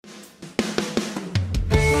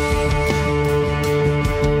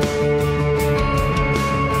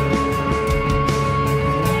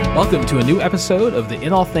Welcome to a new episode of the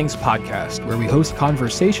In All Things podcast, where we host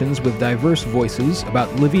conversations with diverse voices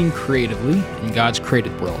about living creatively in God's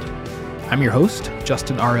created world. I'm your host,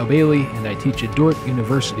 Justin R.L. Bailey, and I teach at Dordt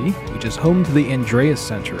University, which is home to the Andreas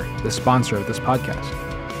Center, the sponsor of this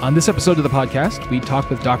podcast. On this episode of the podcast, we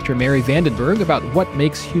talk with Dr. Mary Vanden about what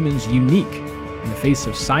makes humans unique in the face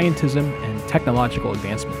of scientism and technological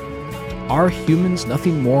advancement. Are humans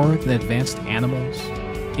nothing more than advanced animals?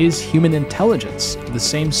 Is human intelligence the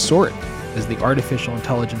same sort as the artificial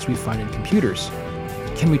intelligence we find in computers?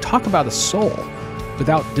 Can we talk about a soul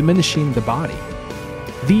without diminishing the body?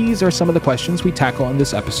 These are some of the questions we tackle in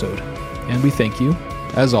this episode, and we thank you,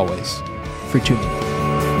 as always, for tuning in.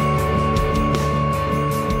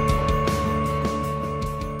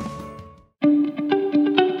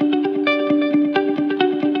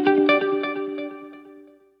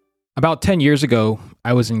 About 10 years ago,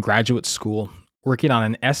 I was in graduate school working on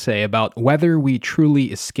an essay about whether we truly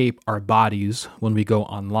escape our bodies when we go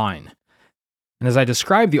online. And as I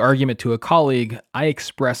described the argument to a colleague, I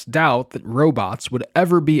expressed doubt that robots would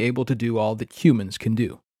ever be able to do all that humans can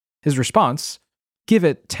do. His response: give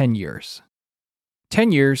it 10 years.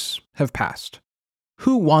 10 years have passed.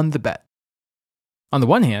 Who won the bet? On the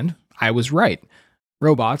one hand, I was right.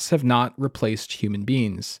 Robots have not replaced human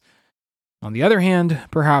beings. On the other hand,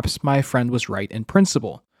 perhaps my friend was right in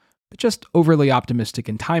principle, but just overly optimistic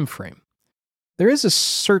in time frame. There is a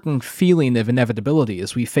certain feeling of inevitability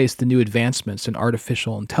as we face the new advancements in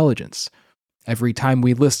artificial intelligence. Every time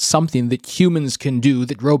we list something that humans can do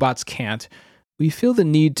that robots can't, we feel the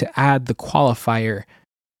need to add the qualifier,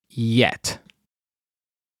 yet.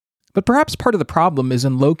 But perhaps part of the problem is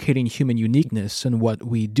in locating human uniqueness in what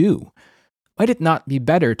we do. Might it not be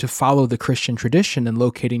better to follow the Christian tradition in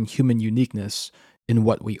locating human uniqueness in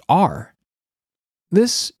what we are?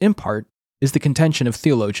 This, in part, is the contention of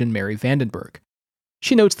theologian Mary Vanden.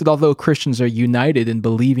 She notes that although Christians are united in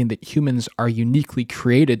believing that humans are uniquely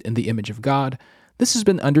created in the image of God, this has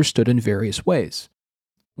been understood in various ways.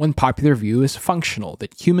 One popular view is functional,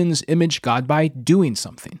 that humans image God by doing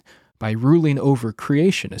something, by ruling over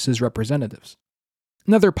creation as his representatives.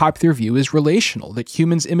 Another popular view is relational, that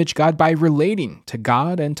humans image God by relating to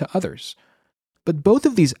God and to others. But both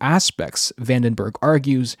of these aspects, Vanden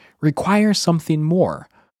argues, require something more,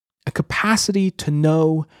 a capacity to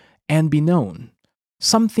know and be known,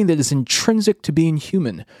 something that is intrinsic to being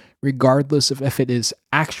human, regardless of if it is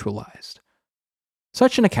actualized.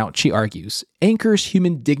 Such an account, she argues, anchors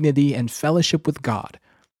human dignity and fellowship with God,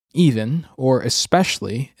 even, or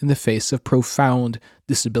especially, in the face of profound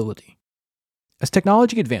disability. As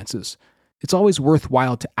technology advances, it's always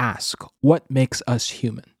worthwhile to ask, what makes us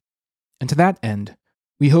human? And to that end,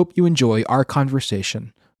 we hope you enjoy our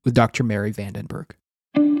conversation with Dr. Mary Vanden.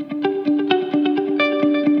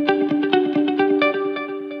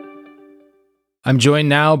 I'm joined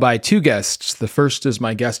now by two guests. The first is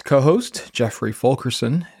my guest co-host, Jeffrey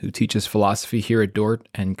Fulkerson, who teaches philosophy here at Dordt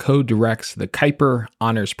and co-directs the Kuiper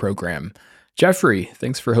Honors Program. Jeffrey,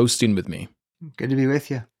 thanks for hosting with me. Good to be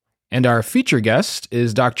with you. And our feature guest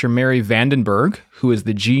is Dr. Mary Vanden, who is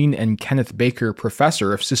the Jean and Kenneth Baker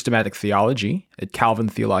Professor of Systematic Theology at Calvin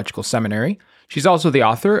Theological Seminary. She's also the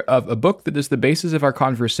author of a book that is the basis of our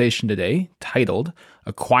conversation today, titled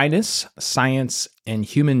Aquinas, Science, and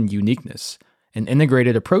Human Uniqueness, an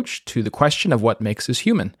integrated approach to the question of what makes us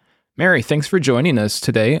human. Mary, thanks for joining us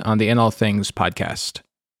today on the In All Things podcast.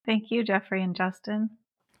 Thank you, Jeffrey and Justin.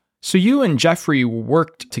 So you and Jeffrey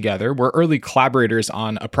worked together, were early collaborators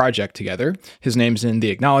on a project together. His name's in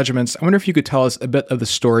the acknowledgments. I wonder if you could tell us a bit of the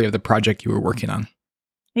story of the project you were working on.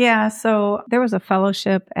 Yeah, so there was a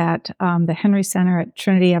fellowship at the Henry Center at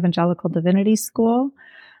Trinity Evangelical Divinity School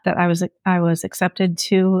that I was accepted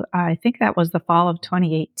to. I think that was the fall of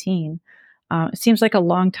 2018. It seems like a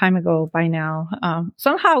long time ago by now.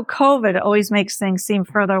 Somehow COVID always makes things seem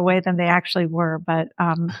further away than they actually were, but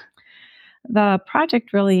the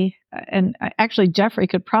project really, and actually Jeffrey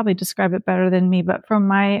could probably describe it better than me, but from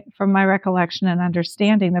my recollection and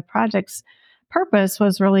understanding, the project's purpose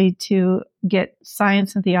was really to get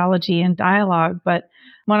science and theology in dialogue. But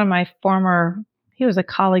one of my he was a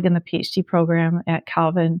colleague in the PhD program at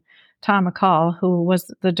Calvin, Tom McCall, who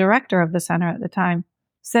was the director of the center at the time,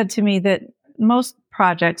 said to me that most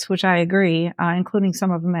projects, which I agree, including some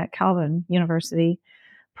of them at Calvin University,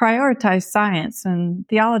 prioritize science, and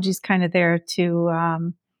theology's kind of there to,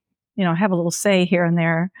 have a little say here and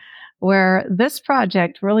there, where this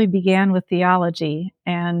project really began with theology,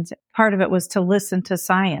 and part of it was to listen to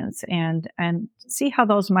science and see how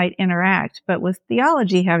those might interact. But with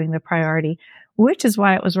theology having the priority, which is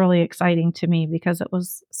why it was really exciting to me, because it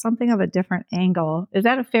was something of a different angle. Is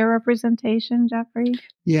that a fair representation, Jeffrey?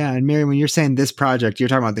 Yeah. And Mary, when you're saying this project, you're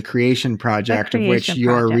talking about the creation project, of which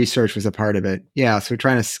your research was a part of it. Yeah. So we're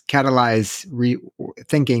trying to catalyze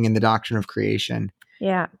thinking in the doctrine of creation.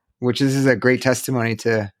 Yeah. Which this is a great testimony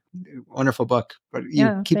to. Wonderful book, but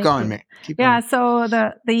keep going, Mary. Going. So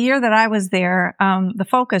the year that I was there, the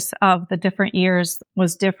focus of the different years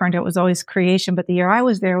was different. It was always creation, but the year I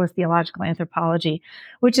was there was theological anthropology,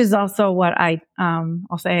 which is also what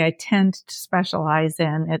I'll say I tend to specialize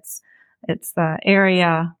in. It's the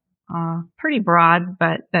area, pretty broad,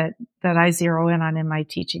 but that I zero in on in my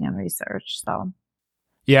teaching and research. So,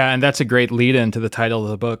 yeah, and that's a great lead into the title of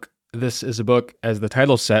the book. This is a book, as the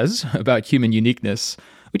title says, about human uniqueness,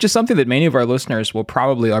 which is something that many of our listeners will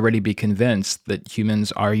probably already be convinced that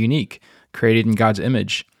humans are unique, created in God's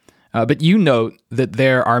image. But you note that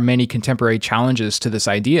there are many contemporary challenges to this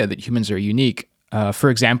idea that humans are unique. For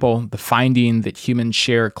example, the finding that humans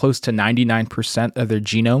share close to 99% of their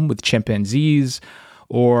genome with chimpanzees,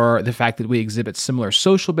 or the fact that we exhibit similar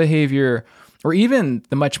social behavior, or even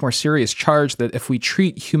the much more serious charge that if we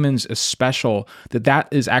treat humans as special, that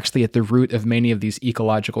is actually at the root of many of these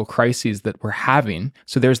ecological crises that we're having.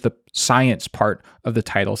 So there's the science part of the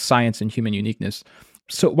title, Science and Human Uniqueness.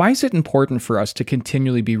 So why is it important for us to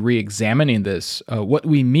continually be re-examining this, what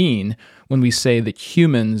we mean when we say that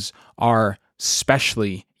humans are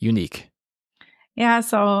specially unique? Yeah,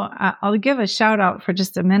 so I'll give a shout out for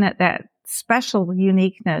just a minute that special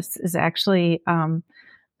uniqueness is actually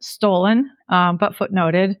stolen, but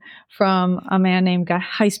footnoted from a man named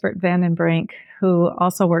Vanden, who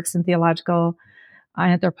also works in theological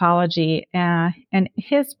anthropology. And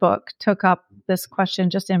his book took up this question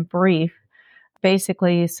just in brief,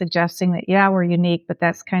 basically suggesting that, yeah, we're unique, but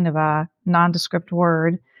that's kind of a nondescript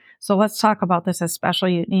word. So let's talk about this as special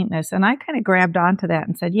uniqueness. And I kind of grabbed onto that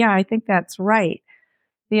and said, yeah, I think that's right.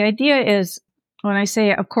 The idea is, when I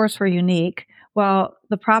say, of course, we're unique, well,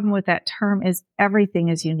 the problem with that term is everything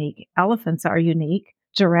is unique. Elephants are unique.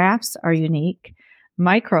 Giraffes are unique.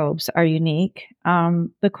 Microbes are unique.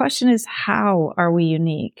 The question is, how are we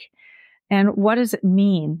unique? And what does it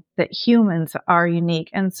mean that humans are unique?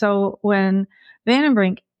 And so when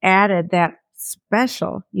Vanden added that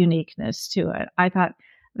special uniqueness to it, I thought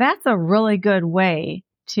that's a really good way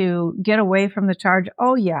to get away from the charge,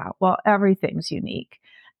 oh yeah, well, everything's unique,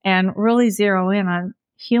 and really zero in on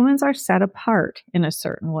humans are set apart in a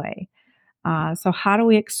certain way. So how do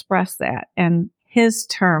we express that? And his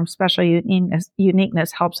term, special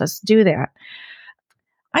uniqueness, helps us do that.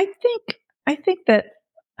 I think that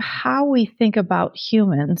how we think about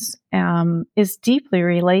humans is deeply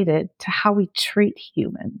related to how we treat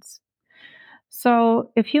humans.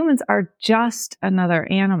 So if humans are just another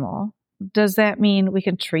animal, does that mean we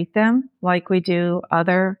can treat them like we do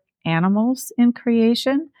other animals in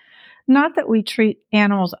creation? Not that we treat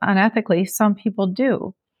animals unethically, some people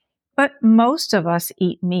do, but most of us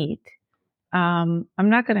eat meat. I'm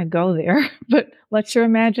not going to go there, but let your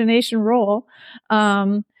imagination roll.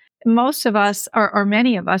 Most of us, or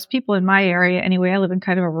many of us, people in my area anyway, I live in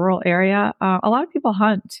kind of a rural area, a lot of people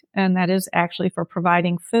hunt, and that is actually for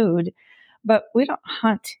providing food, but we don't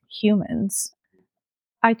hunt humans.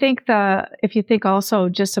 I think if you think also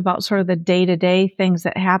just about sort of the day-to-day things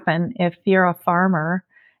that happen, if you're a farmer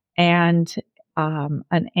and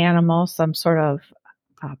an animal, some sort of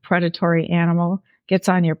predatory animal, gets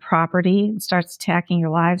on your property and starts attacking your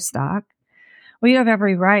livestock, well, you have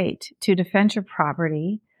every right to defend your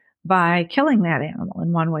property by killing that animal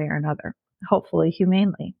in one way or another, hopefully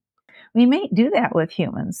humanely. We may do that with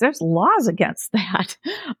humans. There's laws against that.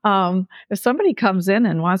 If somebody comes in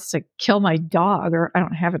and wants to kill my dog, or I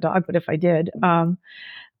don't have a dog, but if I did,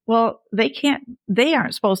 well, they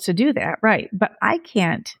aren't supposed to do that, right? But I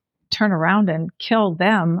can't turn around and kill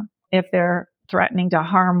them if they're threatening to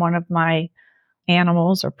harm one of my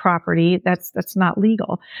animals or property. That's not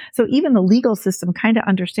legal. So even the legal system kind of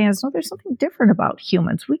understands, no, there's something different about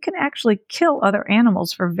humans. We can actually kill other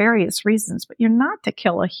animals for various reasons, but you're not to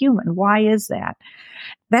kill a human. Why is that?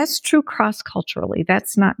 That's true cross-culturally.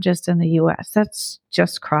 That's not just in the U.S. That's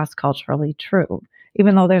just cross-culturally true,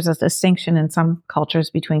 even though there's a distinction in some cultures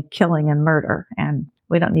between killing and murder, and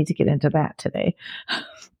we don't need to get into that today.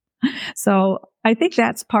 So I think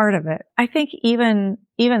that's part of it. I think even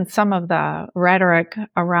some of the rhetoric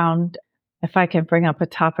around, if I can bring up a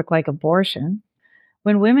topic like abortion,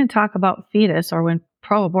 when women talk about fetus, or when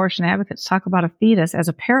pro-abortion advocates talk about a fetus as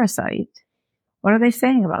a parasite, what are they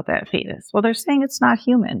saying about that fetus? Well, they're saying it's not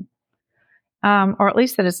human, or at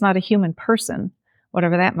least that it's not a human person,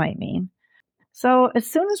 whatever that might mean. So as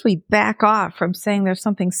soon as we back off from saying there's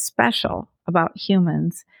something special about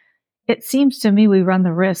humans, it seems to me we run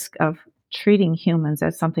the risk of treating humans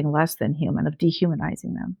as something less than human, of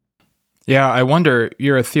dehumanizing them. Yeah, I wonder,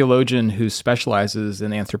 you're a theologian who specializes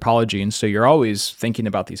in anthropology, and so you're always thinking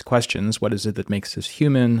about these questions. What is it that makes us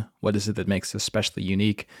human? What is it that makes us especially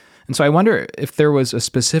unique? And so I wonder if there was a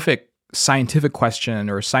specific scientific question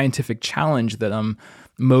or scientific challenge that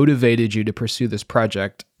motivated you to pursue this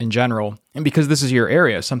project in general. And because this is your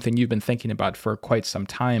area, something you've been thinking about for quite some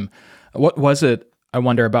time, what was it, I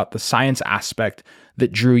wonder, about the science aspect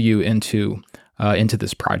that drew you into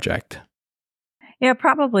this project? Yeah,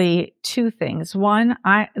 probably two things. One,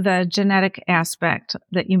 the genetic aspect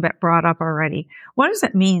that you brought up already. What does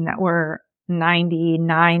it mean that we're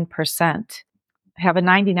 99%, have a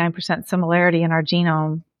 99% similarity in our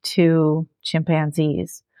genome to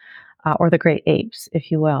chimpanzees or the great apes,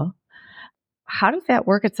 if you will? How does that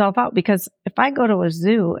work itself out? Because if I go to a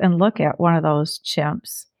zoo and look at one of those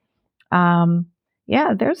chimps,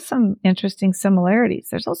 there's some interesting similarities.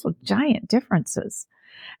 There's also giant differences.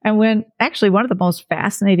 And one of the most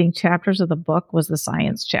fascinating chapters of the book was the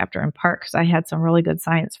science chapter, in part because I had some really good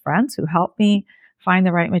science friends who helped me find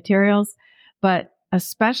the right materials. But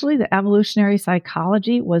especially the evolutionary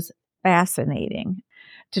psychology was fascinating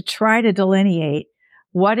to try to delineate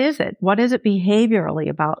what is it behaviorally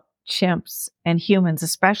about chimps and humans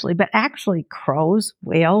especially, but actually crows,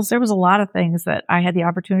 whales. There was a lot of things that I had the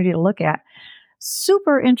opportunity to look at.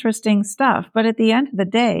 Super interesting stuff. But at the end of the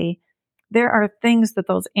day, there are things that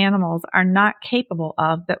those animals are not capable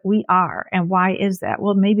of that we are. And why is that?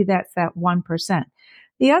 Well, maybe that's that 1%.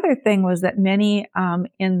 The other thing was that many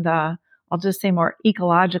in the, I'll just say, more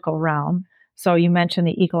ecological realm. So you mentioned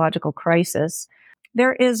the ecological crisis.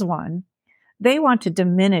 There is one. They want to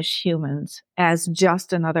diminish humans as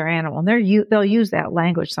just another animal. And they'll use that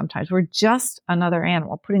language sometimes. We're just another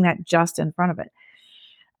animal, putting that just in front of it.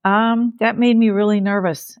 That made me really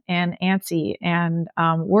nervous and antsy and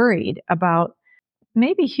worried about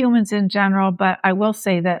maybe humans in general, but I will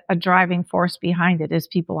say that a driving force behind it is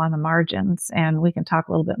people on the margins, and we can talk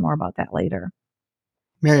a little bit more about that later.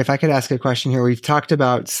 Mary, if I could ask a question here. We've talked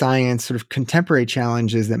about science, sort of contemporary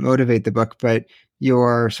challenges that motivate the book, but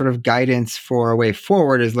your sort of guidance for a way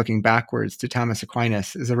forward is looking backwards to Thomas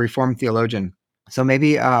Aquinas as a Reformed theologian. So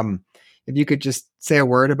maybe if you could just say a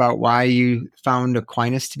word about why you found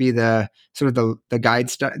Aquinas to be the sort of the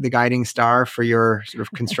guiding star for your sort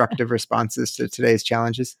of constructive responses to today's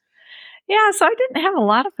challenges. Yeah, so I didn't have a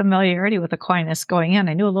lot of familiarity with Aquinas going in.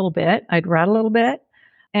 I knew a little bit. I'd read a little bit.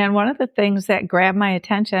 And one of the things that grabbed my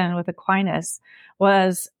attention with Aquinas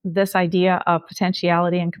was this idea of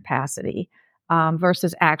potentiality and capacity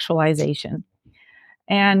versus actualization.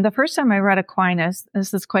 And the first time I read Aquinas,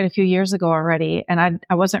 this is quite a few years ago already, and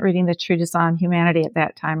I wasn't reading the treatise on humanity at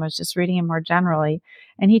that time. I was just reading him more generally.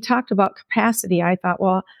 And he talked about capacity. I thought,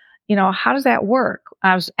 well, how does that work?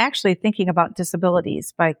 I was actually thinking about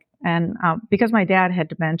disabilities because my dad had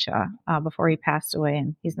dementia before he passed away,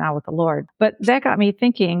 and he's now with the Lord. But that got me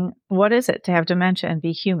thinking, what is it to have dementia and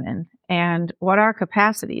be human? And what are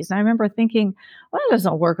capacities? And I remember thinking, well, it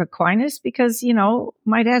doesn't work, Aquinas, because,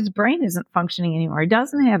 my dad's brain isn't functioning anymore. He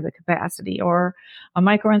doesn't have the capacity. Or a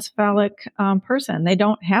microencephalic person, they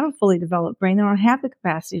don't have a fully developed brain. They don't have the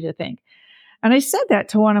capacity to think. And I said that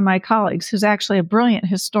to one of my colleagues, who's actually a brilliant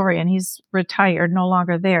historian. He's retired, no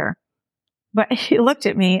longer there. But he looked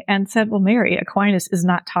at me and said, well, Mary, Aquinas is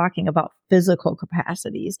not talking about physical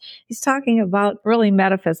capacities. He's talking about really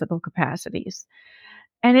metaphysical capacities.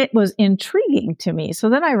 And it was intriguing to me. So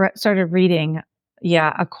then I started reading,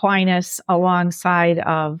 Aquinas alongside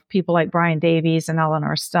of people like Brian Davies and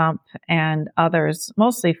Eleanor Stump and others,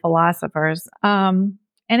 mostly philosophers. And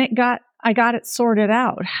I got it sorted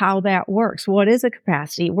out, how that works. What is a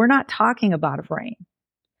capacity? We're not talking about a brain.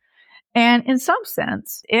 And in some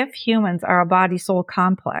sense, if humans are a body-soul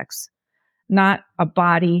complex, not a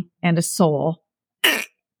body and a soul,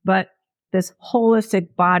 but this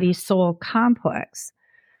holistic body-soul complex,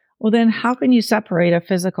 well, then how can you separate a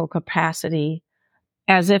physical capacity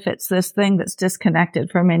as if it's this thing that's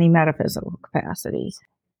disconnected from any metaphysical capacities?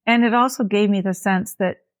 And it also gave me the sense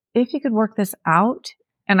that if you could work this out,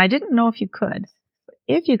 and I didn't know if you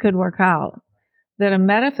could work out that a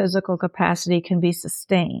metaphysical capacity can be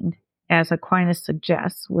sustained, as Aquinas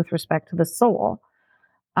suggests, with respect to the soul,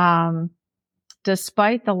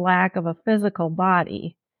 despite the lack of a physical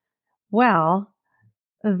body, well,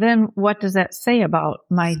 then what does that say about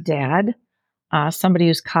my dad, somebody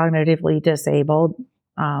who's cognitively disabled,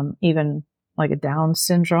 even like a Down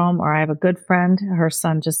syndrome? Or I have a good friend, her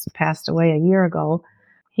son just passed away a year ago.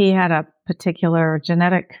 He had a particular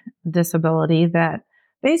genetic disability that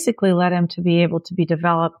basically led him to be able to be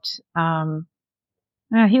developed.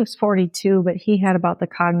 He was 42, but he had about the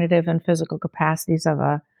cognitive and physical capacities of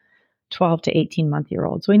a 12 to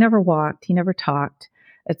 18-month-year-old. So he never walked, he never talked,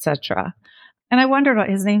 etc. And I wondered,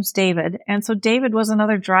 his name's David. And so David was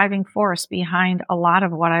another driving force behind a lot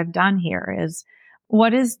of what I've done here is,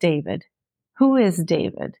 what is David? Who is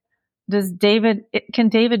David? Can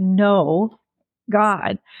David know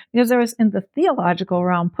God? Because there was, in the theological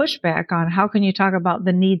realm, pushback on how can you talk about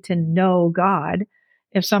the need to know God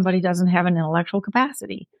if somebody doesn't have an intellectual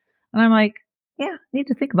capacity? And I'm like, yeah, need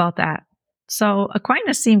to think about that. So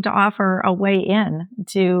Aquinas seemed to offer a way in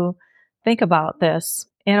to think about this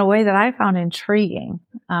in a way that I found intriguing.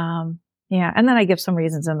 And then I give some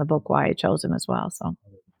reasons in the book why I chose him as well. So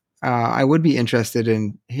I would be interested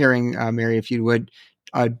in hearing, Mary, if you would,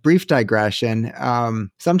 a brief digression.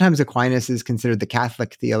 Sometimes Aquinas is considered the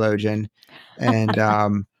Catholic theologian,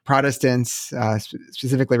 and Protestants,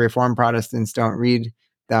 specifically Reformed Protestants, don't read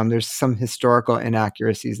them. There's some historical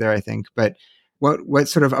inaccuracies there, I think. But what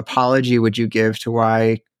sort of apology would you give to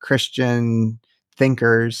why Christian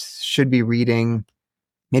thinkers should be reading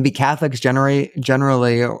maybe Catholics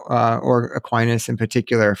generally, or Aquinas in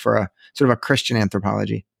particular, for a sort of a Christian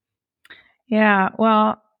anthropology? Yeah,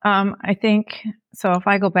 well, I think, so if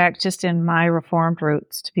I go back just in my Reformed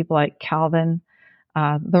roots to people like Calvin,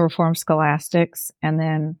 the Reformed scholastics, and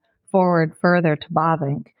then forward further to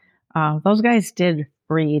Bavinck, those guys did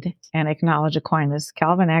read and acknowledge Aquinas.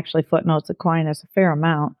 Calvin actually footnotes Aquinas a fair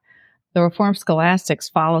amount. The Reformed scholastics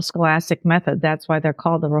follow scholastic method. That's why they're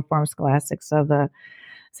called the Reformed scholastics of the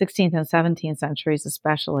 16th and 17th centuries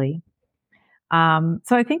especially. So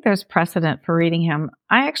I think there's precedent for reading him.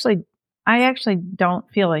 I actually don't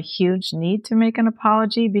feel a huge need to make an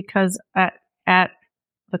apology because at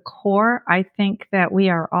the core, I think that we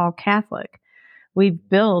are all Catholic. We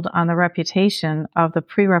build on the reputation of the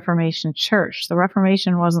pre-Reformation church. The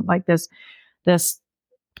Reformation wasn't like this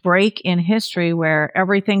break in history where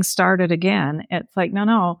everything started again. It's like,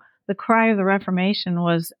 no. The cry of the Reformation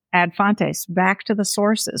was ad fontes, back to the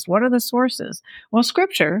sources. What are the sources? Well,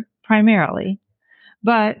 Scripture, primarily,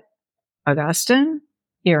 but Augustine,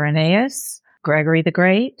 Irenaeus, Gregory the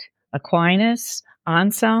Great, Aquinas,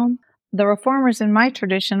 Anselm. The reformers in my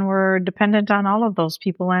tradition were dependent on all of those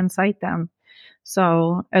people and cite them.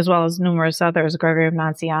 So, as well as numerous others, Gregory of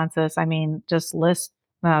Nazianzus. I mean, just list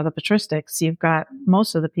the patristics. You've got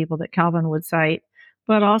most of the people that Calvin would cite,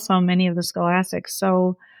 but also many of the scholastics.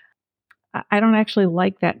 So, I don't actually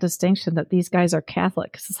like that distinction that these guys are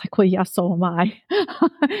Catholic. It's like, well, yes, so am I.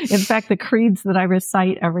 In fact, the creeds that I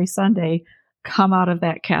recite every Sunday come out of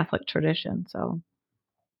that Catholic tradition. So,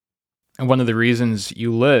 and one of the reasons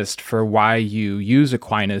you list for why you use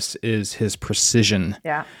Aquinas is his precision.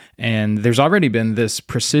 Yeah. And there's already been this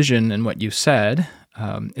precision in what you said.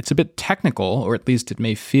 It's a bit technical, or at least it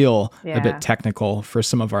may feel a bit technical for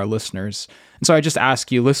some of our listeners. And so I just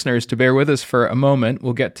ask you listeners to bear with us for a moment.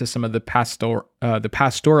 We'll get to some of the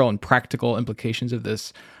pastoral and practical implications of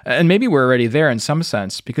this. And maybe we're already there in some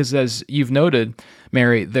sense, because as you've noted,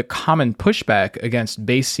 Mary, the common pushback against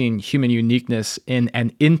basing human uniqueness in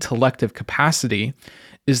an intellective capacity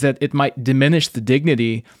is that it might diminish the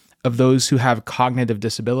dignity of those who have cognitive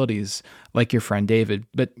disabilities, like your friend David.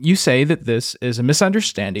 But you say that this is a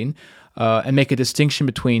misunderstanding and make a distinction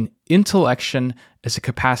between intellection as a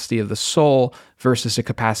capacity of the soul versus a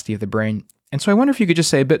capacity of the brain. And so I wonder if you could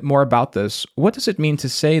just say a bit more about this. What does it mean to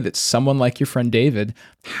say that someone like your friend David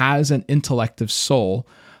has an intellective soul,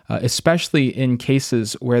 especially in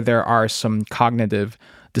cases where there are some cognitive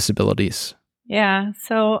disabilities? Yeah,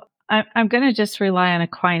 so I'm going to just rely on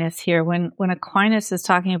Aquinas here. When Aquinas is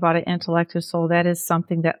talking about an intellective soul, that is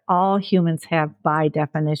something that all humans have by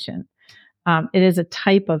definition. It is a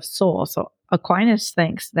type of soul. So Aquinas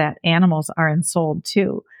thinks that animals are ensouled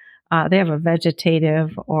too. They have a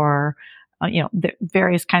vegetative or,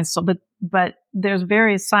 various kinds of soul, but there's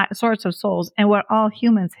various sorts of souls. And what all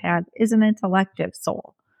humans have is an intellective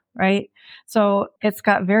soul, right? So it's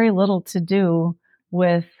got very little to do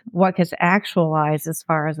with what gets actualized as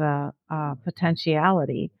far as a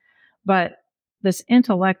potentiality. But this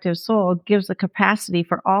intellective soul gives the capacity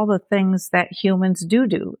for all the things that humans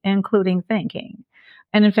do, including thinking.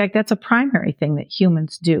 And in fact, that's a primary thing that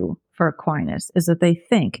humans do for Aquinas, is that they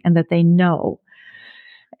think and that they know.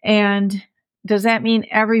 And does that mean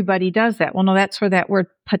everybody does that? Well, no, that's where that word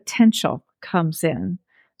potential comes in.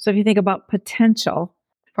 So if you think about potential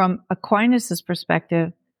from Aquinas'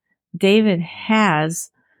 perspective, David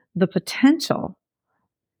has the potential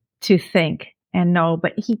to think and know,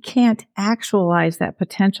 but he can't actualize that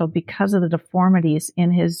potential because of the deformities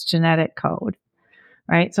in his genetic code,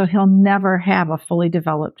 right? So he'll never have a fully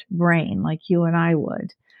developed brain like you and I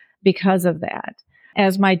would because of that.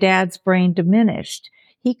 As my dad's brain diminished,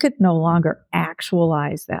 he could no longer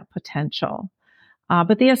actualize that potential.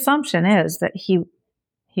 But the assumption is that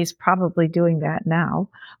he's probably doing that now,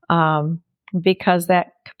 because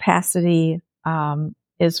that capacity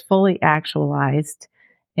is fully actualized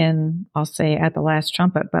in, I'll say, at the last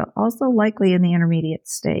trumpet, but also likely in the intermediate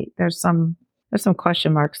state. There's some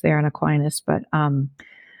question marks there in Aquinas, but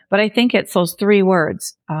I think it's those three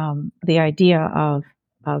words, the idea of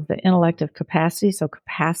the intellective capacity, so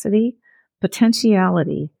capacity,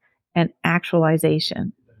 potentiality, and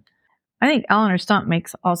actualization. I think Eleanor Stump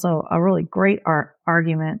makes also a really great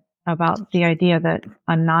argument about the idea that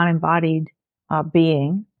a non-embodied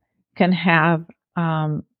being can have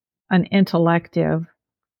an intellective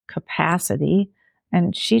capacity,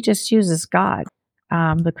 and she just uses God.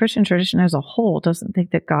 The Christian tradition as a whole doesn't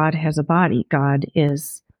think that God has a body. God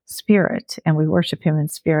is spirit, and we worship him in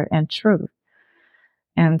spirit and truth.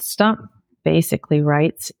 And Stump basically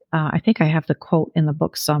writes, I think I have the quote in the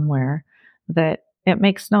book somewhere, that it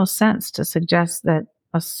makes no sense to suggest that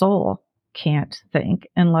a soul can't think,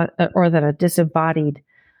 or that a disembodied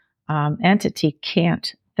entity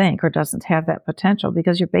can't think or doesn't have that potential,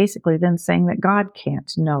 because you're basically then saying that God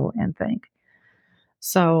can't know and think.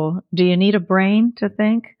 So do you need a brain to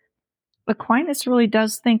think? Aquinas really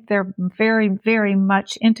does think they're very, very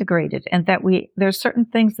much integrated, and that there's certain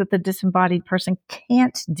things that the disembodied person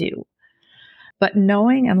can't do. But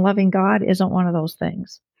knowing and loving God isn't one of those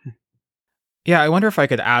things. Yeah, I wonder if I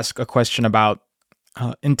could ask a question about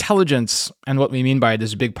intelligence and what we mean by it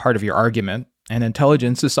is a big part of your argument. And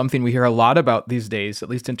intelligence is something we hear a lot about these days, at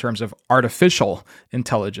least in terms of artificial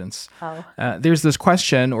intelligence. Oh. There's this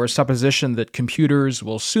question or supposition that computers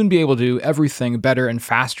will soon be able to do everything better and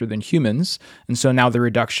faster than humans. And so now the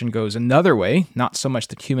reduction goes another way, not so much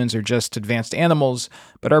that humans are just advanced animals,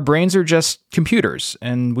 but our brains are just computers.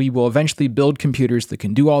 And we will eventually build computers that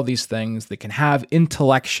can do all these things, that can have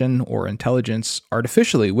intellection or intelligence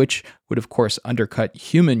artificially, which would, of course, undercut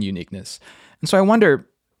human uniqueness. And so I wonder,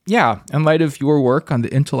 in light of your work on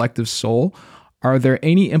the intellect of soul, are there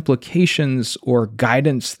any implications or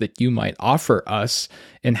guidance that you might offer us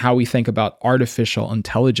in how we think about artificial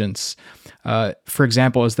intelligence? For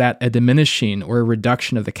example, is that a diminishing or a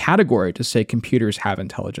reduction of the category to say computers have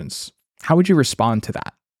intelligence? How would you respond to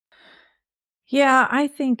that? Yeah, I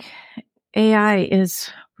think AI is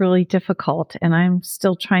really difficult, and I'm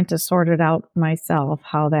still trying to sort it out myself,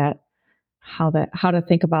 how to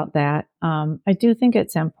think about that. I do think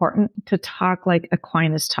it's important to talk like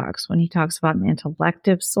Aquinas talks. When he talks about an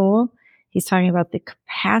intellective soul, he's talking about the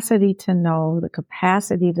capacity to know, the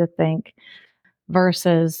capacity to think,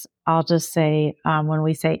 versus, I'll just say, when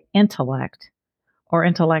we say intellect or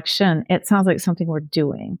intellection, it sounds like something we're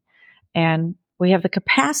doing. And we have the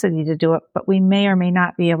capacity to do it, but we may or may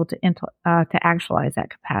not be able to actualize that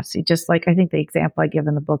capacity. Just like I think the example I give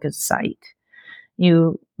in the book is sight.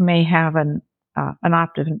 You may have an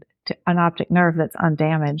optic nerve that's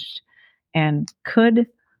undamaged and could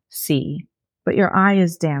see, but your eye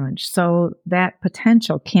is damaged. So that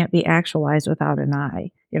potential can't be actualized without an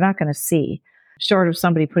eye. You're not going to see, short of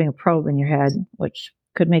somebody putting a probe in your head, which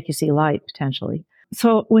could make you see light potentially.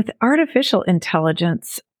 So with artificial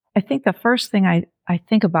intelligence, I think the first thing I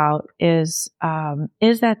think about is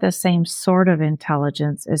that the same sort of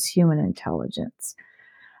intelligence as human intelligence?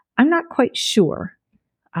 I'm not quite sure.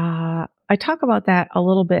 I talk about that a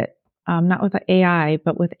little bit, not with the AI,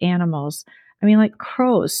 but with animals. I mean, like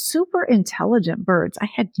crows, super intelligent birds. I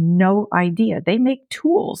had no idea. They make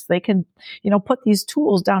tools. They can, put these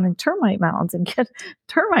tools down in termite mounds and get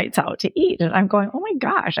termites out to eat. And I'm going, oh my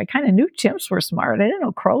gosh, I kind of knew chimps were smart. I didn't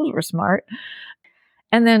know crows were smart.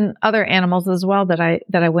 And then other animals as well that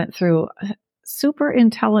I went through. Super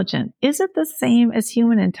intelligent. Is it the same as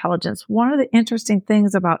human intelligence? One of the interesting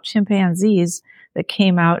things about chimpanzees that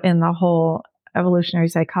came out in the whole evolutionary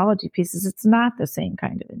psychology piece is it's not the same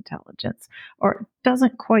kind of intelligence, or it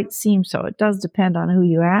doesn't quite seem so. It does depend on who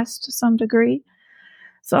you ask to some degree.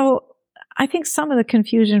 So I think some of the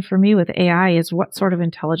confusion for me with AI is what sort of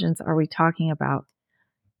intelligence are we talking about?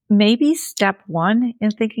 Maybe step one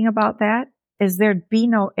in thinking about that is there'd be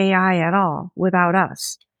no AI at all without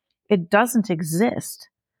us. It doesn't exist.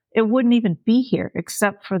 It wouldn't even be here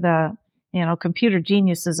except for the, computer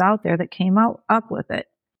geniuses out there that came up with it.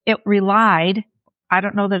 It relied, I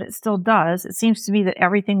don't know that it still does. It seems to me that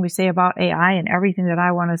everything we say about AI and everything that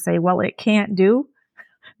I want to say, well, it can't do,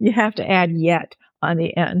 you have to add yet on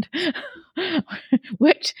the end,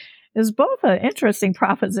 which is both an interesting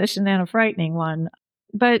proposition and a frightening one.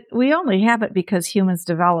 But we only have it because humans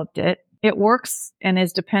developed it. It works and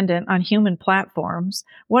is dependent on human platforms.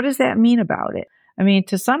 What does that mean about it? I mean,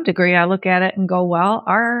 to some degree, I look at it and go, well,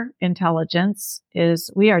 our intelligence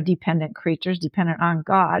is, we are dependent creatures, dependent on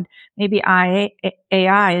God. Maybe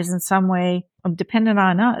AI is in some way dependent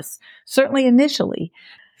on us, certainly initially.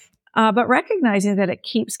 But recognizing that it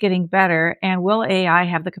keeps getting better, and will AI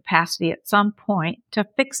have the capacity at some point to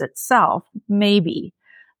fix itself? Maybe.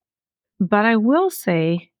 But I will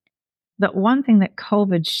say that one thing that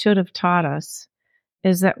COVID should have taught us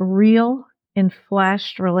is that real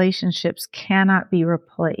enfleshed relationships cannot be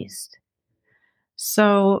replaced.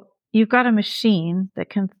 So you've got a machine that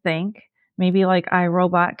can think, maybe like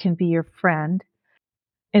iRobot can be your friend.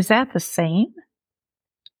 Is that the same?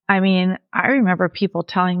 I mean, I remember people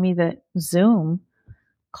telling me that Zoom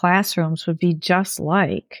classrooms would be just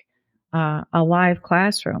like a live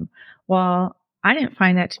classroom. Well, I didn't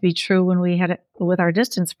find that to be true when we had it with our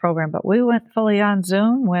distance program, but we went fully on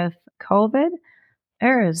Zoom with COVID.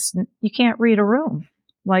 You can't read a room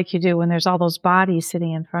like you do when there's all those bodies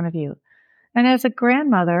sitting in front of you. And as a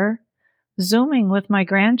grandmother, Zooming with my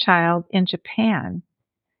grandchild in Japan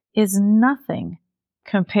is nothing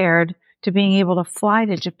compared to being able to fly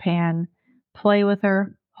to Japan, play with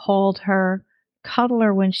her, hold her, cuddle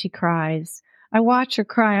her when she cries. I watch her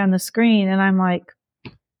cry on the screen and I'm like,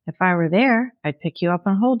 if I were there, I'd pick you up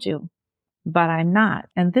and hold you. But I'm not.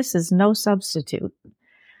 And this is no substitute.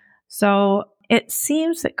 So it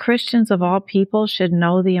seems that Christians of all people should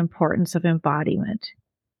know the importance of embodiment.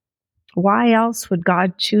 Why else would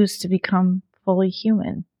God choose to become fully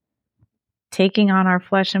human? Taking on our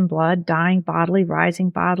flesh and blood, dying bodily, rising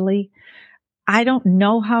bodily. I don't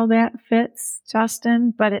know how that fits,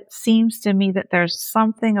 Justin, but it seems to me that there's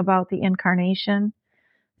something about the incarnation,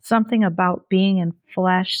 something about being in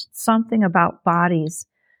flesh, something about bodies,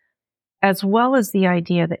 as well as the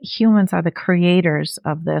idea that humans are the creators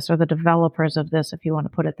of this, or the developers of this, if you want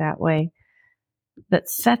to put it that way, that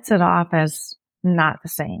sets it off as not the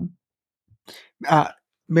same.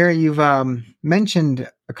 Mary, you've mentioned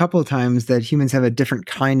a couple of times that humans have a different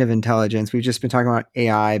kind of intelligence. We've just been talking about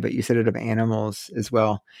AI, but you said it of animals as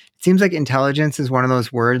well. It seems like intelligence is one of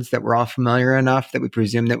those words that we're all familiar enough that we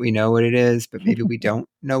presume that we know what it is, but maybe we don't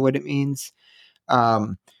know what it means.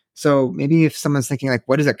 So maybe if someone's thinking like,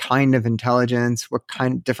 what is a kind of intelligence? What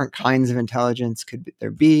different kinds of intelligence could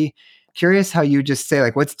there be? Curious how you just say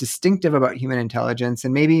like, what's distinctive about human intelligence?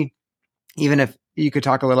 And maybe even if you could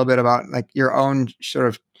talk a little bit about like your own sort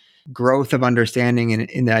of growth of understanding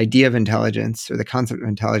in the idea of intelligence or the concept of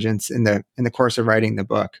intelligence in the course of writing the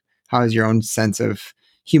book. How has your own sense of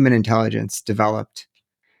human intelligence developed?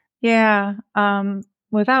 Yeah.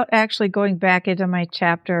 Without actually going back into my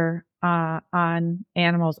chapter on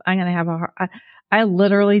animals, I'm going to have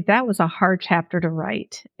that was a hard chapter to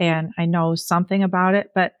write, and I know something about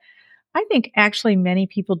it, but I think actually many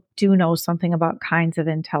people do know something about kinds of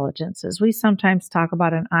intelligences. We sometimes talk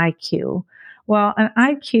about an IQ. Well, an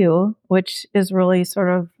IQ, which is really sort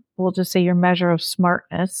of, we'll just say your measure of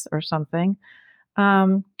smartness or something,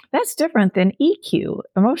 that's different than EQ,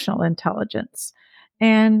 emotional intelligence.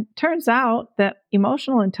 And turns out that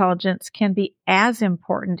emotional intelligence can be as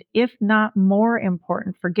important, if not more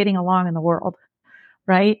important, for getting along in the world,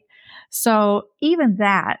 right? So even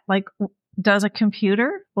that, like, does a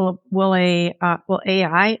computer, will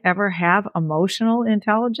AI ever have emotional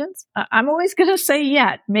intelligence? I'm always going to say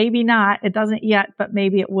yet, maybe not. It doesn't yet, but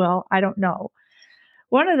maybe it will. I don't know.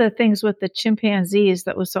 One of the things with the chimpanzees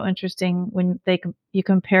that was so interesting when you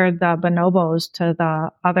compared the bonobos to the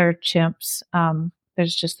other chimps,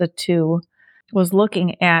 there's just the two, was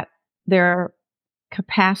looking at their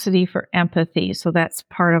capacity for empathy. So that's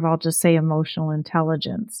part of, I'll just say, emotional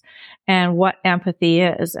intelligence and what empathy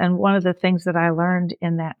is. And one of the things that I learned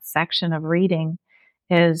in that section of reading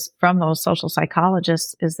is from those social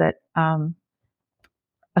psychologists is that a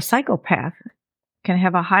psychopath can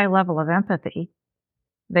have a high level of empathy.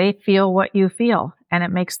 They feel what you feel, and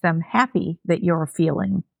it makes them happy that you're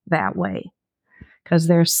feeling that way because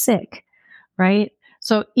they're sick, right?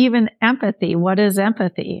 So even empathy, what is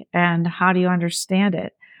empathy and how do you understand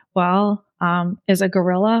it? Well, is a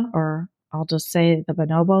gorilla, or I'll just say the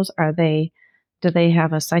bonobos, do they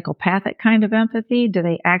have a psychopathic kind of empathy? Do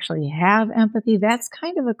they actually have empathy? That's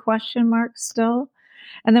kind of a question mark still.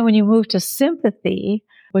 And then when you move to sympathy,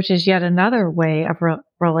 which is yet another way of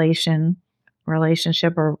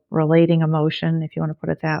relationship or relating emotion, if you want to put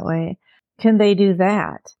it that way, can they do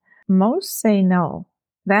that? Most say no.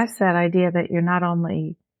 That's that idea that you're not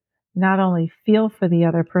only feel for the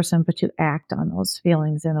other person, but you act on those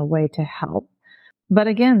feelings in a way to help. But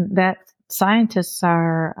again, that scientists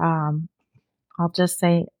are, I'll just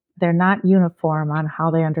say, they're not uniform on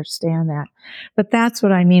how they understand that. But that's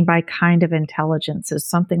what I mean by kind of intelligence, is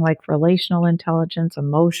something like relational intelligence,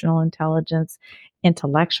 emotional intelligence,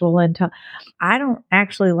 intellectual intelligence. I don't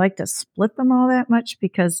actually like to split them all that much,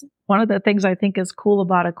 because one of the things I think is cool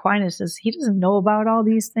about Aquinas is he doesn't know about all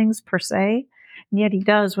these things per se, and yet he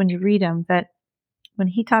does when you read him, that when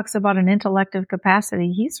he talks about an intellective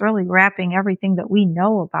capacity, he's really wrapping everything that we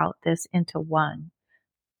know about this into one.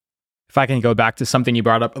 If I can go back to something you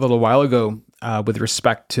brought up a little while ago with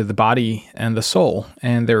respect to the body and the soul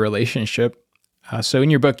and their relationship. So in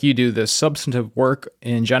your book, you do this substantive work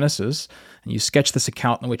in Genesis, and you sketch this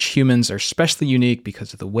account in which humans are especially unique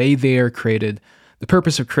because of the way they are created, the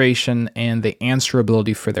purpose of creation, and the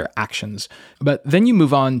answerability for their actions. But then you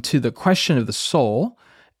move on to the question of the soul.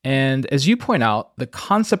 And as you point out, the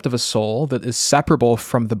concept of a soul that is separable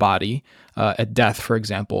from the body at death, for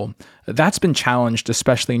example, that's been challenged,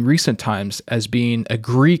 especially in recent times, as being a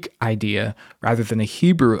Greek idea rather than a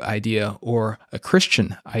Hebrew idea or a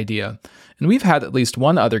Christian idea. And we've had at least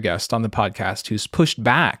one other guest on the podcast who's pushed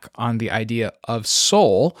back on the idea of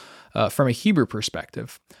soul from a Hebrew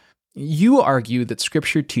perspective. You argue that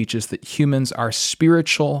Scripture teaches that humans are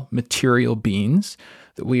spiritual, material beings,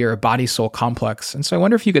 that we are a body-soul complex. And so I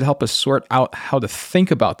wonder if you could help us sort out how to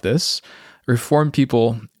think about this. Reformed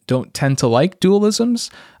people don't tend to like dualisms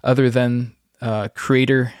other than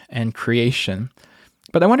creator and creation.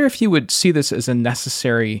 But I wonder if you would see this as a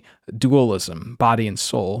necessary dualism, body and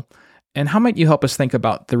soul. And how might you help us think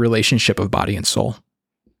about the relationship of body and soul?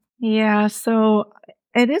 Yeah, so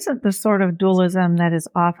it isn't the sort of dualism that is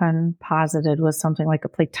often posited with something like a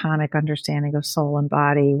Platonic understanding of soul and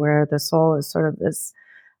body, where the soul is sort of this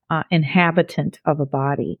inhabitant of a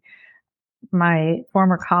body. My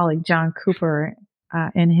former colleague, John Cooper,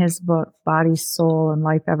 in his book, Body, Soul, and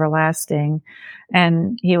Life Everlasting,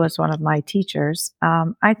 and he was one of my teachers,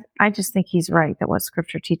 I just think he's right that what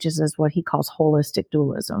Scripture teaches is what he calls holistic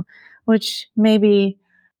dualism, which maybe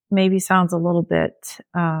sounds a little bit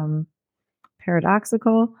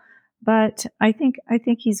paradoxical, but I think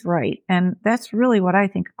he's right. And that's really what I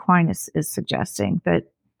think Aquinas is suggesting. That,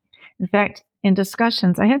 in fact, in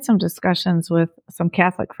discussions, I had some discussions with some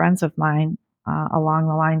Catholic friends of mine along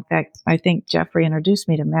the line. In fact, I think Jeffrey introduced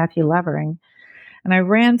me to Matthew Levering, and I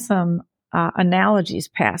ran some analogies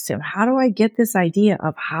past him. How do I get this idea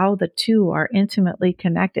of how the two are intimately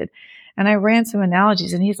connected? And I ran some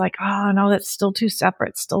analogies, and he's like, "Oh no, that's still too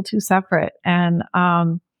separate. And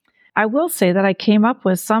I will say that I came up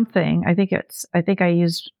with something. I think I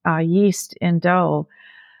used yeast in dough,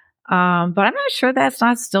 but I'm not sure that's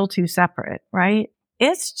not still too separate, right?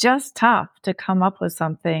 It's just tough to come up with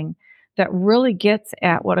something that really gets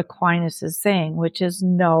at what Aquinas is saying, which is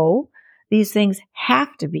no, these things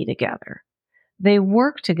have to be together. They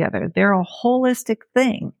work together. They're a holistic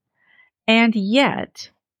thing. And yet,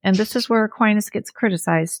 and this is where Aquinas gets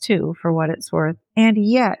criticized too, for what it's worth, and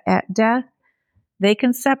yet at death, they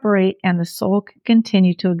can separate and the soul can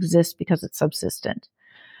continue to exist because it's subsistent.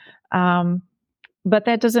 But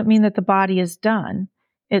that doesn't mean that the body is done.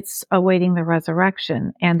 It's awaiting the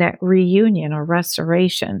resurrection and that reunion or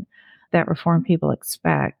restoration that Reformed people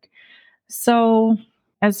expect. So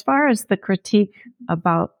as far as the critique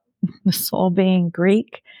about the soul being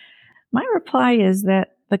Greek, my reply is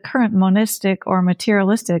that the current monistic or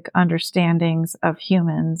materialistic understandings of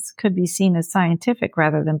humans could be seen as scientific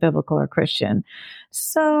rather than biblical or Christian.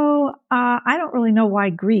 So I don't really know why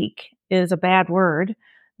Greek is a bad word,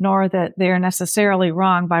 nor that they're necessarily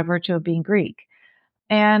wrong by virtue of being Greek.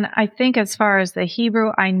 And I think as far as the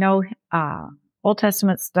Hebrew, I know Old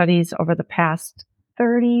Testament studies over the past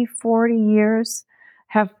 30, 40 years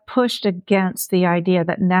have pushed against the idea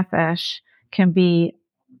that nephesh can be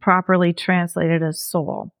properly translated as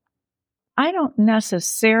soul. I don't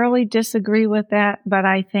necessarily disagree with that, but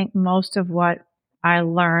I think most of what I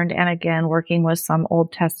learned, and again, working with some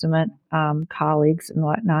Old Testament colleagues and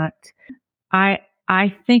whatnot,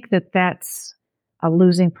 I think that that's a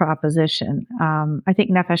losing proposition. I think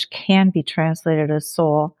nephesh can be translated as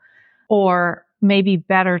soul, or maybe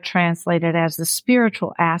better translated as the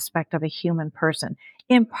spiritual aspect of a human person,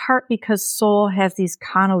 in part because soul has these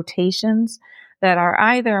connotations that are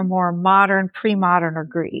either more modern, pre-modern, or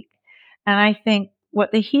Greek. And I think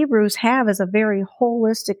what the Hebrews have is a very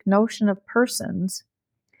holistic notion of persons,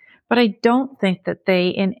 but I don't think that they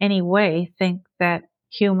in any way think that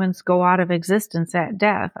humans go out of existence at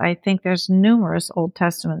death. I think there's numerous Old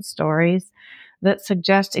Testament stories that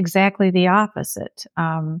suggest exactly the opposite.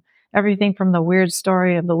 Everything from the weird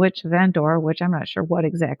story of the witch Vanden, which I'm not sure what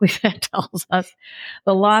exactly that tells us,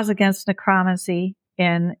 the laws against necromancy,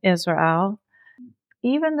 in Israel.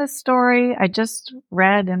 Even the story I just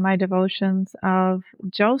read in my devotions of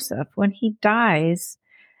Joseph, when he dies,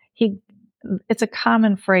 it's a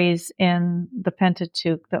common phrase in the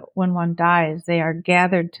Pentateuch that when one dies, they are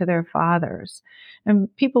gathered to their fathers.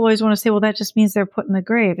 And people always want to say, well, that just means they're put in the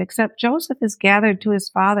grave. Except Joseph is gathered to his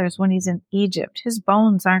fathers when he's in Egypt. His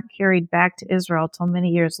bones aren't carried back to Israel till many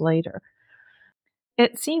years later.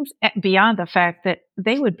 It seems beyond the fact that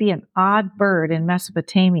they would be an odd bird in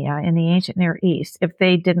Mesopotamia in the ancient Near East if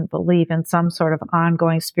they didn't believe in some sort of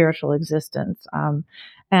ongoing spiritual existence.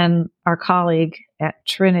 And our colleague at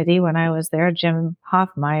Trinity, when I was there, Jim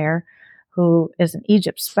Hoffmeyer, who is an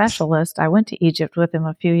Egypt specialist, I went to Egypt with him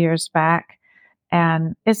a few years back,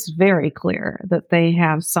 and it's very clear that they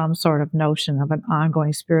have some sort of notion of an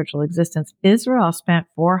ongoing spiritual existence. Israel spent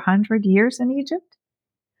 400 years in Egypt.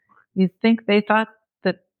 You think they thought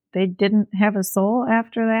that they didn't have a soul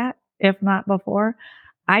after that, if not before?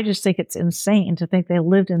 I just think it's insane to think they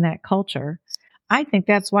lived in that culture. I think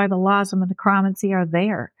that's why the laws of necromancy are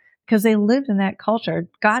there, because they lived in that culture.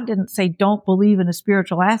 God didn't say don't believe in a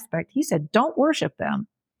spiritual aspect. He said don't worship them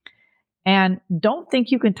and don't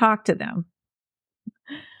think you can talk to them.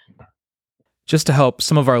 Just to help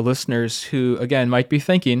some of our listeners who, again, might be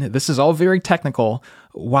thinking, this is all very technical.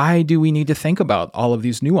 Why do we need to think about all of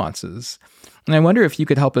these nuances? And I wonder if you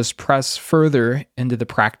could help us press further into the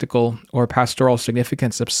practical or pastoral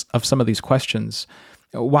significance of some of these questions.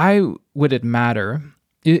 Why would it matter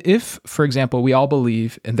if, for example, we all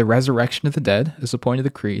believe in the resurrection of the dead as the point of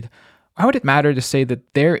the creed? Why would it matter to say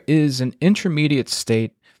that there is an intermediate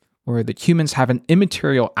state where that humans have an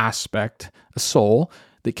immaterial aspect, a soul,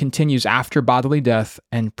 that continues after bodily death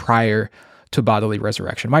and prior to bodily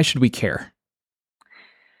resurrection? Why should we care?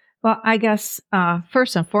 Well, I guess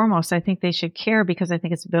first and foremost, I think they should care because I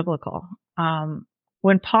think it's biblical.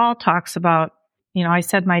 When Paul talks about, I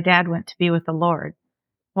said my dad went to be with the Lord.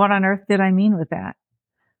 What on earth did I mean with that?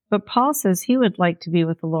 But Paul says he would like to be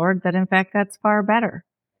with the Lord, that in fact that's far better.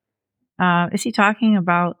 Is he talking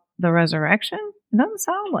about the resurrection? It doesn't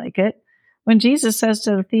sound like it. When Jesus says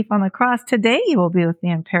to the thief on the cross, today you will be with me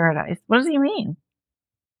in paradise, what does he mean?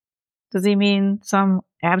 Does he mean some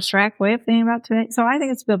abstract way of thinking about today? So I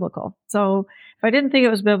think it's biblical. So if I didn't think it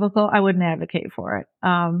was biblical, I wouldn't advocate for it.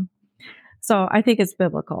 So I think it's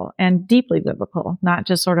biblical and deeply biblical, not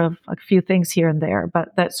just sort of a few things here and there,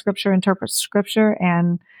 but that Scripture interprets Scripture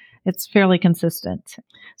and it's fairly consistent.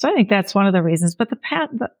 So I think that's one of the reasons. But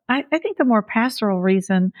I think the more pastoral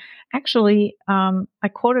reason, actually, I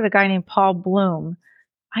quoted a guy named Paul Bloom.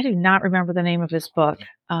 I do not remember the name of his book,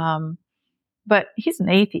 but he's an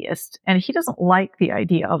atheist and he doesn't like the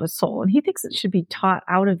idea of a soul and he thinks it should be taught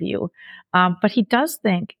out of you. But he does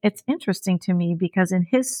think it's interesting to me because in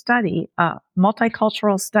his study,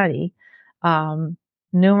 multicultural study,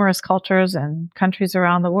 numerous cultures and countries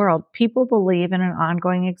around the world, people believe in an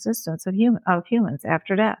ongoing existence of humans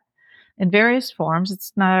after death in various forms.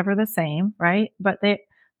 It's not ever the same, right? But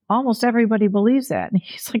almost everybody believes that. And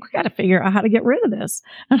he's like, we got to figure out how to get rid of this.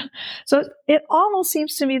 So it almost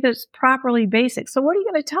seems to me that it's properly basic. So what are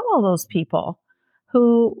you going to tell all those people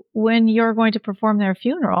who, when you're going to perform their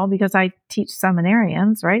funeral, because I teach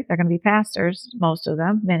seminarians, right? They're going to be pastors, most of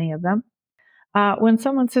them, many of them. When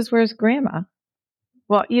someone says, where's grandma?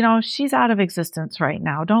 Well, she's out of existence right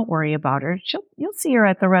now. Don't worry about her. You'll see her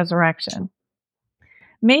at the resurrection.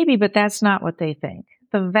 Maybe, but that's not what they think.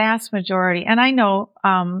 The vast majority, and I know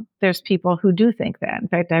there's people who do think that. In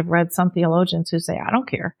fact, I've read some theologians who say, I don't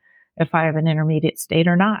care if I have an intermediate state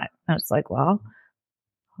or not. And it's like, well,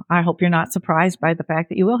 I hope you're not surprised by the fact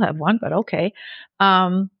that you will have one, but okay.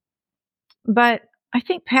 But I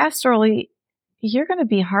think pastorally, you're going to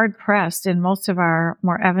be hard pressed in most of our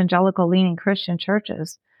more evangelical leaning Christian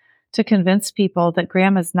churches to convince people that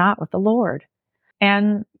grandma's not with the Lord.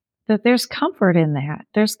 And that there's comfort in that.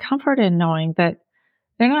 There's comfort in knowing that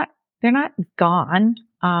they're not gone,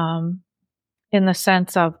 in the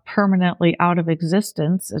sense of permanently out of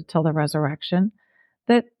existence until the resurrection,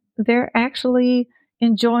 that they're actually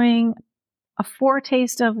enjoying a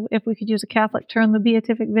foretaste of, if we could use a Catholic term, the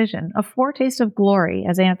beatific vision, a foretaste of glory,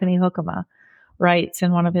 as Anthony Hoekema writes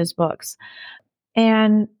in one of his books.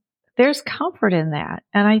 And there's comfort in that.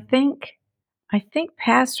 And I think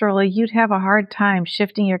pastorally, you'd have a hard time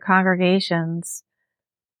shifting your congregations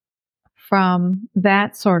from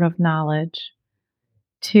that sort of knowledge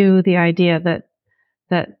to the idea that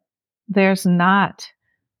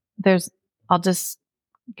I'll just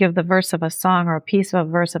give the verse of a song or a piece of a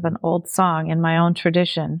verse of an old song in my own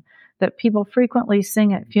tradition that people frequently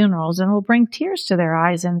sing at funerals and will bring tears to their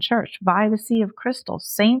eyes in church. By the sea of crystal,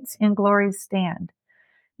 saints in glory stand.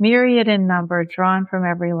 myriad in number, drawn from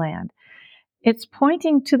every land. It's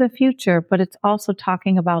pointing to the future, but it's also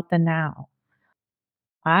talking about the now.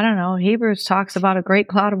 I don't know. Hebrews talks about a great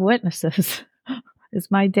cloud of witnesses.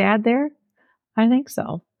 Is my dad there? I think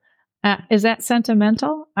so. Is that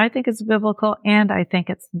sentimental? I think it's biblical, and I think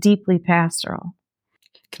it's deeply pastoral.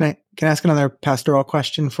 Can I ask another pastoral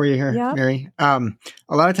question for you here, Yep. Mary? A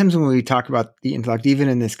lot of times when we talk about the intellect, even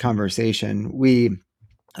in this conversation, we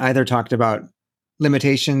either talked about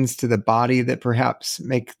limitations to the body that perhaps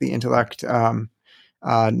make the intellect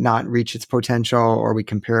not reach its potential, or we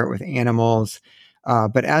compare it with animals.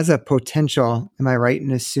 But as a potential, am I right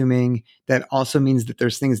in assuming that also means that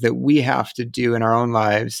there's things that we have to do in our own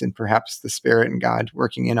lives, and perhaps the Spirit and God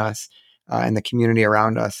working in us and the community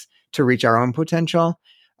around us to reach our own potential?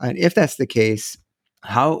 And if that's the case,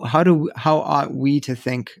 how ought we to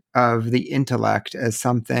think of the intellect as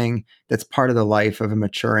something that's part of the life of a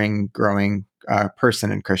maturing, growing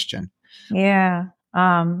person and Christian? Yeah.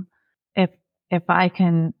 If I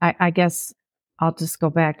can, I guess I'll just go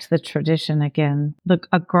back to the tradition again.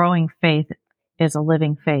 A growing faith is a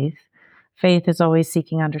living faith. Faith is always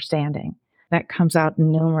seeking understanding. That comes out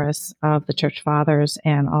in numerous of the church fathers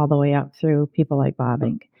and all the way up through people like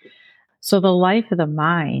Bobbing. So the life of the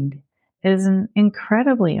mind is an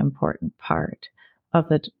incredibly important part of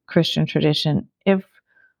the Christian tradition. If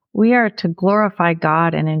we are to glorify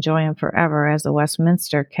God and enjoy Him forever, as the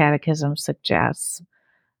Westminster Catechism suggests,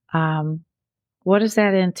 what does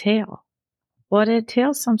that entail? Well, it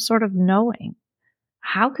entails some sort of knowing.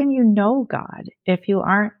 How can you know God if you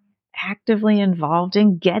aren't actively involved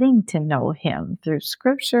in getting to know Him through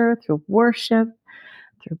Scripture, through worship,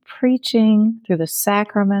 through preaching, through the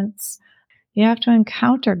sacraments? You have to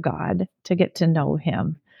encounter God to get to know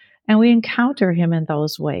Him. And we encounter Him in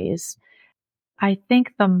those ways. I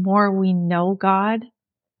think the more we know God,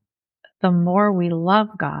 the more we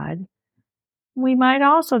love God. We might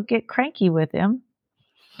also get cranky with Him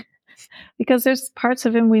because there's parts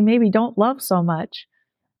of Him we maybe don't love so much.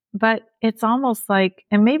 But it's almost like,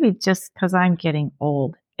 and maybe just because I'm getting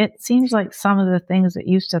old, it seems like some of the things that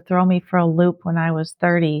used to throw me for a loop when I was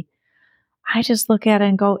 30, I just look at it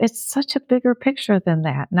and go, it's such a bieger picture than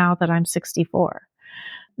that now that I'm 64.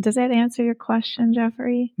 Does that answer your question,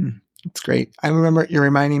 Jeffrey? It's great. I remember you're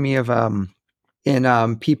reminding me of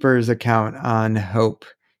in Pieper's account on hope.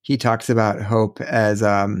 He talks about hope as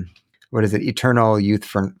eternal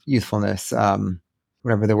youthfulness.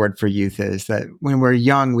 Whatever the word for youth is. That when we're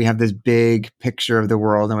young, we have this big picture of the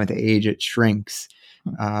world, and with age, it shrinks.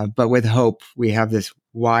 But with hope, we have this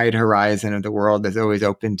wide horizon of the world that's always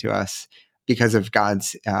open to us because of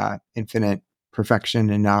God's infinite perfection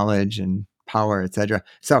and knowledge and power, etc.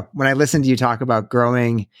 So when I listen to you talk about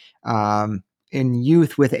growing in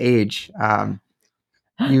youth with age,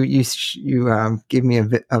 you give me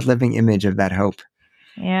a living image of that hope.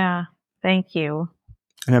 Yeah, thank you.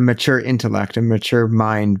 And a mature intellect, a mature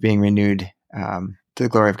mind being renewed to the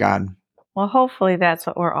glory of God. Well, hopefully that's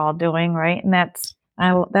what we're all doing, right? And that's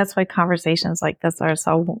why conversations like this are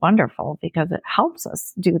so wonderful, because it helps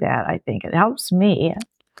us do that. I think it helps me.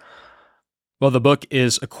 Well, the book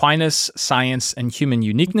is Aquinas, Science, and Human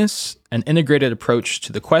Uniqueness, an integrated approach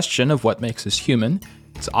to the question of what makes us human.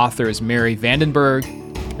 Its author is Mary Vanden.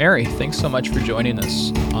 Mary, thanks so much for joining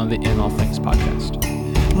us on the In All Things podcast.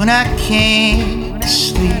 When I can't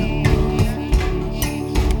sleep,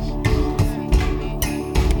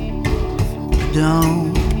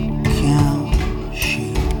 don't count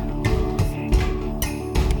sheep.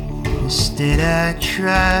 Instead I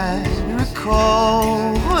try to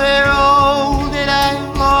recall where all that I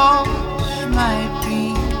lost might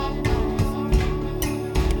be,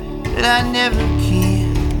 but I never can.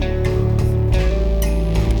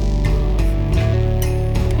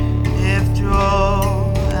 After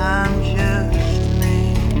all, I'm just a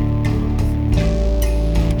man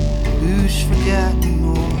who's forgotten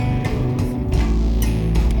more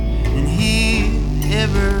than he'll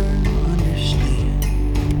ever understand.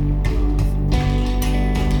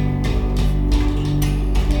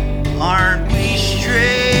 Aren't we strange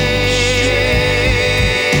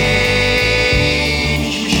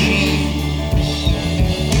machines?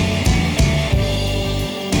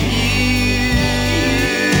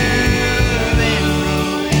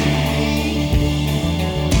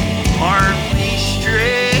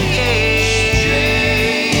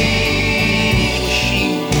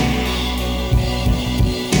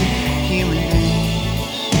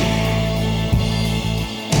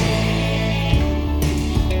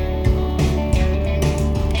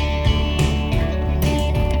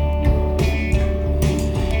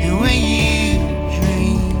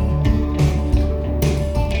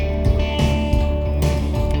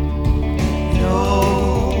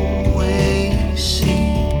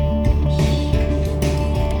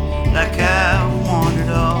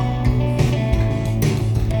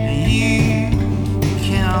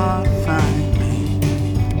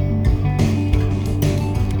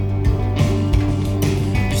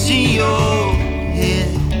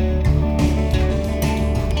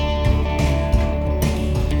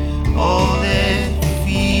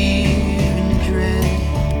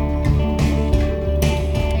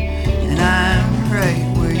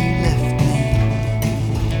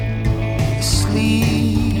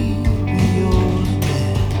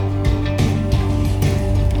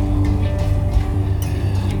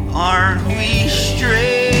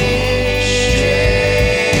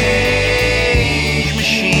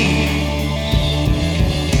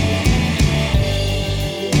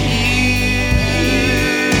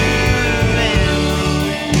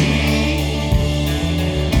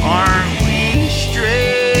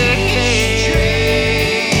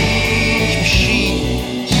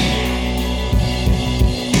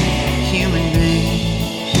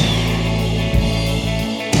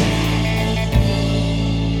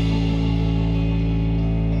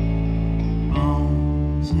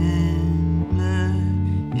 in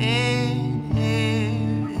blood and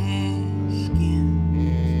hair and skin.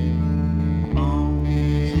 Bones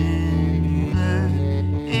in blood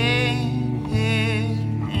and hair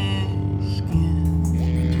and skin.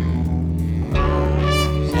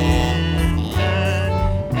 Bones in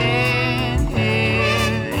blood and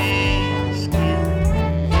hair and skin.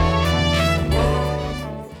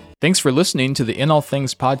 Thanks for listening to the In All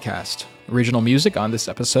Things podcast. Original music on this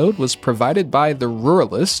episode was provided by The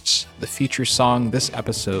Ruralists. The feature song this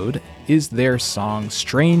episode is their song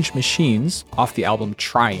Strange Machines off the album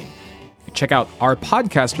Trying. Check out our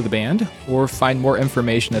podcast with the band or find more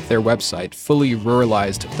information at their website,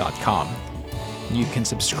 fullyruralized.com. You can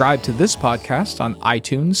subscribe to this podcast on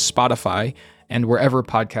iTunes, Spotify, and wherever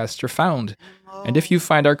podcasts are found. And if you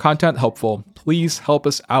find our content helpful, please help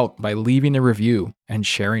us out by leaving a review and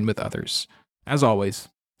sharing with others. As always,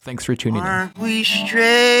 thanks for tuning in. Aren't we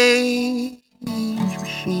strange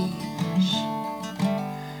machines?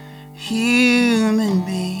 Human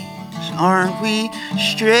beings, aren't we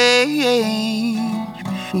strange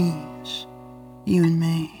machines? You and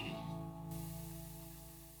me.